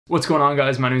What's going on,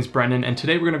 guys? My name is Brendan, and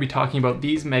today we're going to be talking about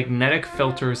these magnetic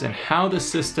filters and how the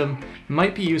system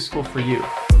might be useful for you.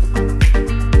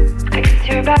 I guess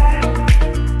you're back.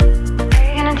 Are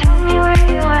you gonna tell me where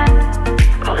you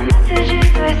went? All the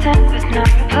messages I sent with no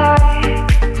reply.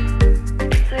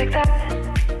 It's like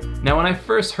that. Now, when I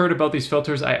first heard about these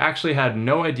filters, I actually had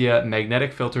no idea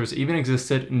magnetic filters even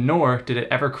existed, nor did it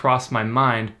ever cross my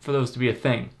mind for those to be a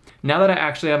thing. Now that I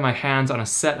actually have my hands on a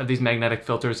set of these magnetic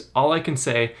filters, all I can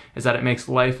say is that it makes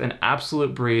life an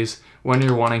absolute breeze when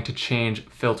you're wanting to change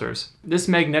filters. This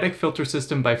magnetic filter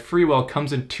system by Freewell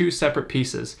comes in two separate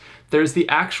pieces. There's the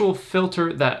actual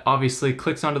filter that obviously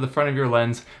clicks onto the front of your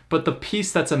lens, but the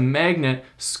piece that's a magnet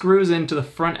screws into the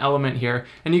front element here,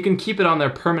 and you can keep it on there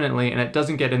permanently and it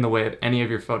doesn't get in the way of any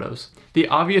of your photos. The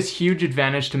obvious huge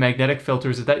advantage to magnetic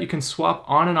filters is that you can swap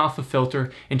on and off a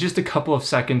filter in just a couple of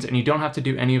seconds, and you don't have to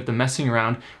do any of the messing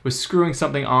around with screwing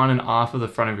something on and off of the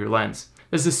front of your lens.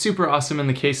 This is super awesome in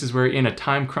the cases where you're in a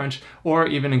time crunch or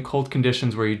even in cold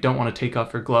conditions where you don't want to take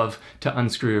off your glove to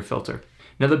unscrew your filter.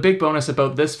 Now, the big bonus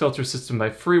about this filter system by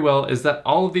Freewell is that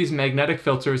all of these magnetic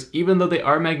filters, even though they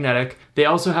are magnetic, they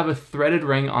also have a threaded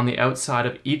ring on the outside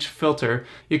of each filter.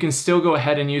 You can still go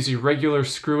ahead and use your regular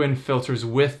screw-in filters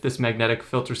with this magnetic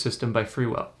filter system by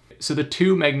Freewell. So the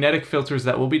two magnetic filters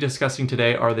that we'll be discussing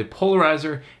today are the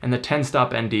polarizer and the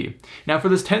 10-stop ND. Now, for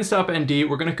this 10-stop ND,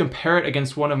 we're going to compare it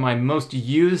against one of my most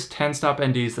used 10-stop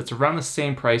NDs that's around the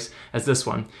same price as this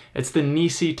one. It's the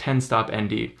Nisi 10-stop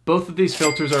ND. Both of these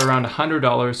filters are around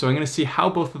 $100, so I'm going to see how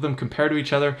both of them compare to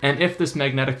each other and if this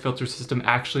magnetic filter system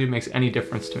actually makes any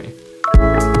difference to me.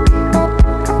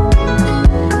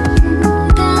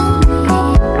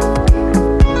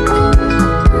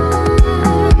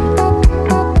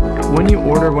 When you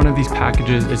order one of these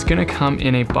packages, it's going to come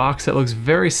in a box that looks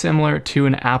very similar to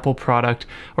an Apple product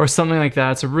or something like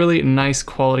that. It's a really nice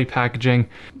quality packaging.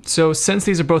 So since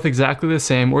these are both exactly the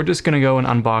same, we're just going to go and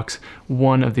unbox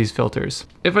one of these filters.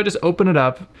 If I just open it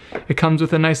up, it comes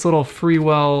with a nice little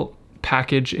Freewell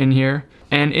package in here.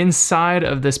 And inside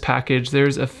of this package,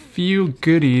 there's a few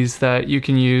goodies that you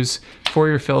can use for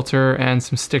your filter and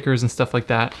some stickers and stuff like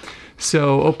that.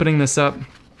 So opening this up,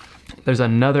 there's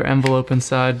another envelope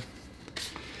inside.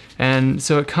 And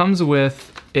so it comes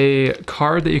with a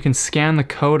card that you can scan the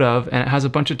code of, and it has a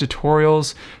bunch of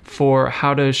tutorials for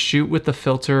how to shoot with the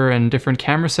filter and different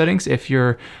camera settings if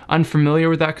you're unfamiliar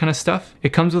with that kind of stuff. It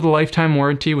comes with a lifetime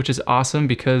warranty, which is awesome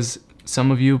because some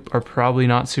of you are probably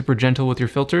not super gentle with your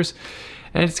filters.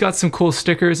 And it's got some cool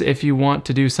stickers if you want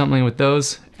to do something with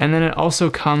those. And then it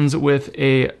also comes with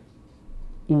a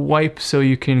wipe so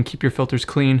you can keep your filters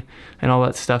clean and all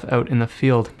that stuff out in the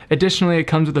field. Additionally, it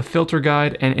comes with a filter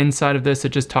guide, and inside of this it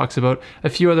just talks about a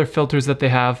few other filters that they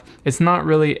have. It's not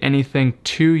really anything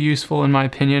too useful in my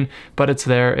opinion, but it's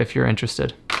there if you're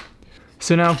interested.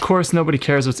 So now, of course, nobody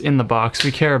cares what's in the box.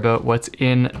 We care about what's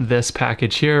in this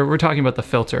package here. We're talking about the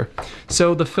filter.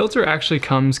 So the filter actually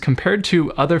comes, compared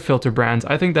to other filter brands,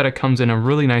 I think that it comes in a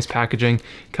really nice packaging.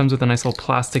 It comes with a nice little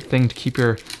plastic thing to keep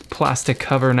your plastic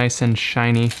cover nice and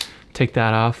shiny. Take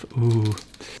that off. Ooh.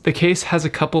 The case has a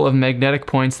couple of magnetic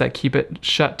points that keep it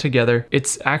shut together.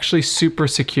 It's actually super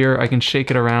secure. I can shake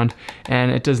it around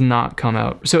and it does not come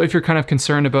out. So if you're kind of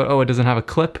concerned about, oh, it doesn't have a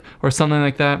clip or something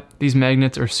like that, these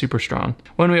magnets are super strong.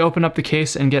 When we open up the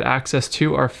case and get access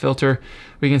to our filter,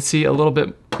 we can see a little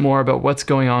bit more about what's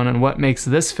going on and what makes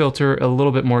this filter a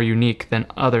little bit more unique than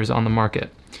others on the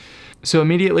market. So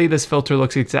immediately this filter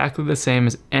looks exactly the same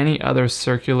as any other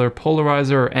circular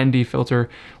polarizer or ND filter,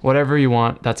 whatever you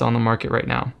want, that's on the market right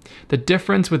now. The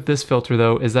difference with this filter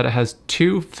though is that it has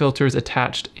two filters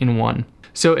attached in one.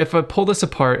 So if I pull this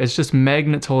apart, it's just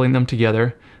magnets holding them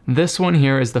together. This one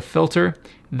here is the filter.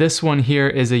 This one here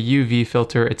is a UV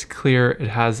filter. It's clear, it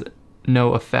has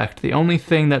no effect. The only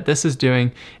thing that this is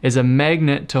doing is a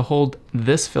magnet to hold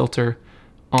this filter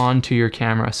onto your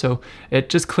camera. So it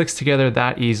just clicks together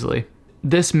that easily.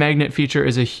 This magnet feature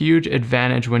is a huge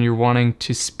advantage when you're wanting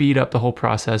to speed up the whole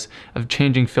process of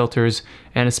changing filters,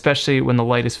 and especially when the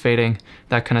light is fading,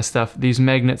 that kind of stuff. These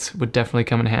magnets would definitely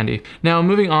come in handy. Now,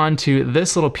 moving on to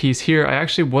this little piece here, I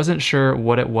actually wasn't sure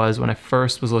what it was when I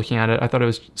first was looking at it. I thought it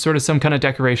was sort of some kind of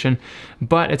decoration,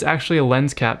 but it's actually a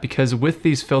lens cap, because with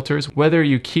these filters, whether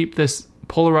you keep this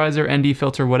polarizer, ND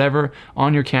filter, whatever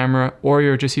on your camera, or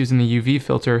you're just using the UV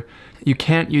filter, you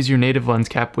can't use your native lens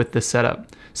cap with this setup.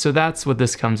 So that's what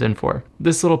this comes in for.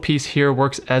 This little piece here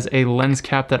works as a lens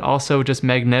cap that also just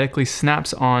magnetically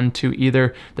snaps on to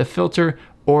either the filter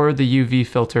or the UV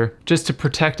filter, just to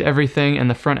protect everything and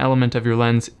the front element of your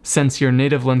lens, since your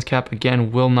native lens cap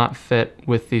again will not fit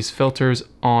with these filters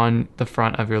on the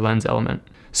front of your lens element.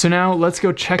 So now let's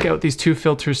go check out these two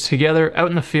filters together out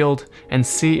in the field and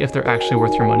see if they're actually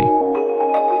worth your money.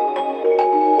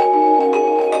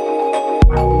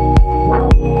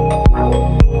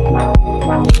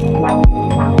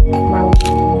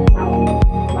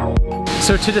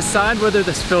 So to decide whether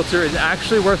this filter is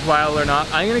actually worthwhile or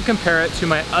not, I'm going to compare it to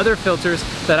my other filters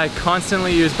that I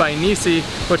constantly use by Nisi,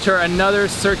 which are another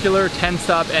circular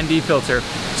 10-stop ND filter.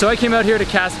 So I came out here to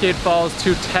Cascade Falls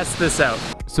to test this out.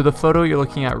 So the photo you're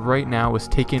looking at right now was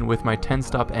taken with my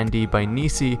 10-stop ND by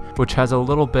Nisi, which has a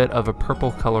little bit of a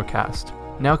purple color cast.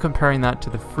 Now comparing that to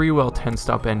the Freewell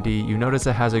 10-stop ND, you notice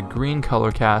it has a green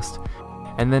color cast.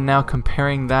 And then now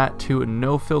comparing that to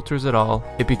no filters at all,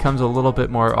 it becomes a little bit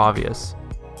more obvious.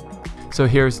 So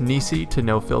here's Nisi to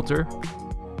no filter,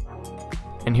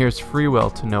 and here's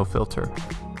Freewell to no filter.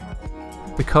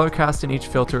 The color cast in each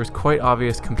filter is quite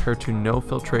obvious compared to no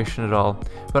filtration at all,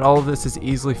 but all of this is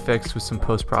easily fixed with some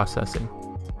post-processing.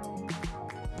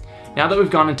 Now that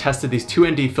we've gone and tested these two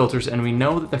ND filters and we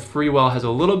know that the Freewell has a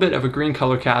little bit of a green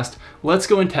color cast, let's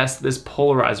go and test this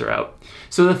polarizer out.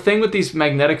 So the thing with these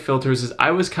magnetic filters is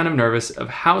I was kind of nervous of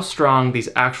how strong these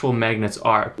actual magnets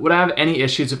are. Would I have any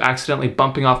issues of accidentally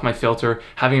bumping off my filter,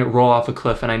 having it roll off a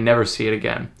cliff and I never see it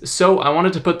again? So I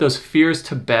wanted to put those fears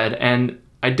to bed, and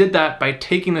I did that by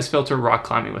taking this filter rock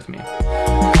climbing with me.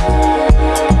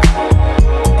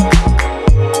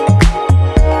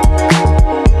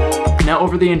 Now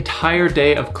over the entire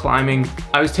day of climbing,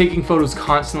 I was taking photos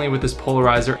constantly with this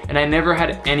polarizer and I never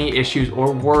had any issues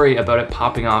or worry about it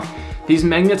popping off. These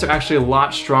magnets are actually a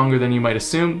lot stronger than you might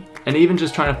assume, and even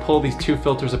just trying to pull these two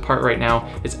filters apart right now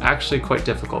is actually quite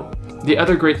difficult. The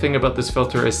other great thing about this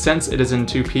filter is since it is in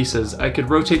two pieces, I could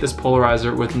rotate this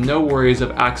polarizer with no worries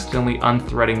of accidentally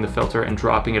unthreading the filter and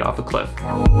dropping it off a cliff.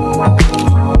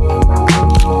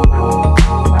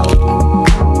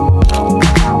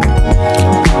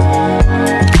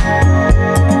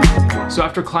 So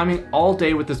after climbing all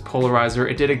day with this polarizer,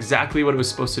 it did exactly what it was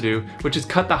supposed to do, which is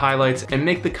cut the highlights and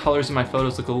make the colors in my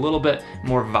photos look a little bit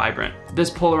more vibrant. This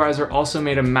polarizer also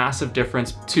made a massive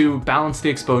difference to balance the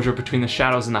exposure between the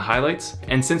shadows and the highlights.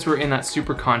 And since we're in that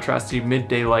super contrasty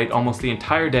midday light almost the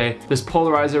entire day, this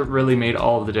polarizer really made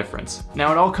all of the difference.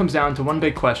 Now it all comes down to one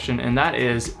big question, and that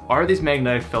is, are these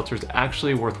magnetic filters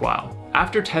actually worthwhile?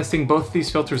 After testing both of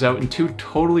these filters out in two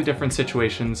totally different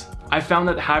situations, I found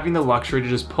that having the luxury to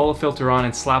just pull a filter on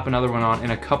and slap another one on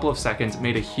in a couple of seconds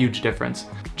made a huge difference.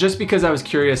 Just because I was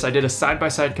curious, I did a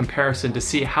side-by-side comparison to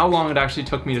see how long it actually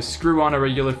took me to screw on a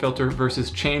regular filter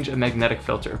versus change a magnetic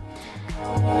filter.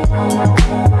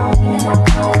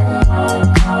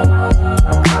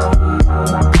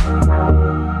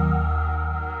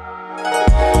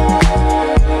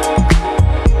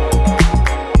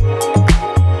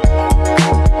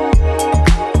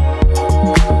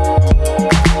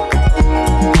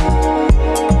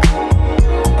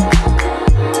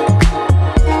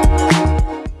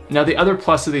 Now the other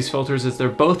plus of these filters is they're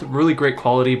both really great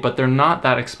quality, but they're not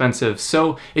that expensive.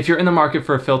 So if you're in the market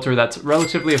for a filter that's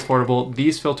relatively affordable,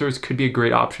 these filters could be a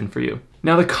great option for you.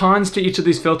 Now the cons to each of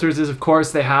these filters is, of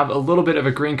course, they have a little bit of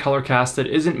a green color cast that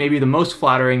isn't maybe the most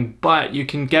flattering, but you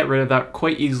can get rid of that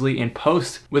quite easily in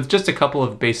post with just a couple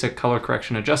of basic color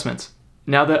correction adjustments.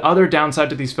 Now the other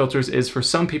downside to these filters is for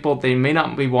some people they may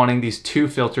not be wanting these two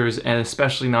filters, and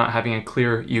especially not having a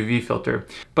clear UV filter,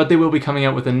 but they will be coming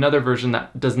out with another version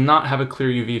that does not have a clear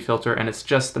UV filter and it's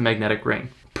just the magnetic ring.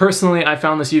 Personally, I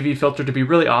found this UV filter to be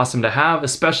really awesome to have,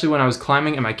 especially when I was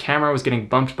climbing and my camera was getting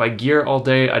bumped by gear all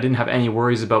day. I didn't have any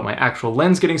worries about my actual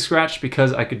lens getting scratched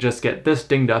because I could just get this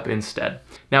dinged up instead.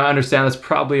 Now I understand that's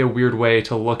probably a weird way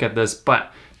to look at this,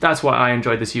 but that's why I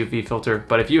enjoyed this UV filter.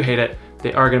 But if you hate it,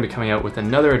 they are going to be coming out with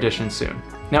another edition soon.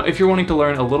 Now, if you're wanting to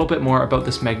learn a little bit more about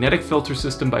this magnetic filter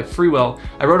system by Freewell,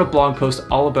 I wrote a blog post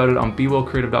all about it on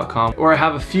bewellcreative.com, where I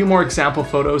have a few more example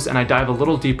photos and I dive a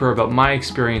little deeper about my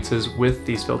experiences with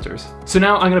these filters. So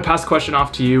now I'm going to pass the question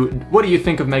off to you. What do you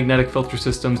think of magnetic filter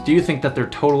systems? Do you think that they're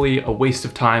totally a waste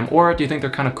of time, or do you think they're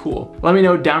kind of cool? Let me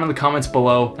know down in the comments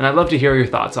below, and I'd love to hear your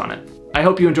thoughts on it. I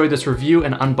hope you enjoyed this review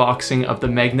and unboxing of the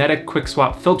magnetic quick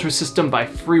swap filter system by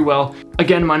Freewell.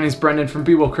 Again, my name is Brendan from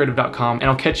bewellcreative.com, and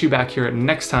I'll catch you back here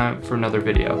next time for another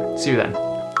video. See you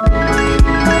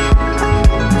then.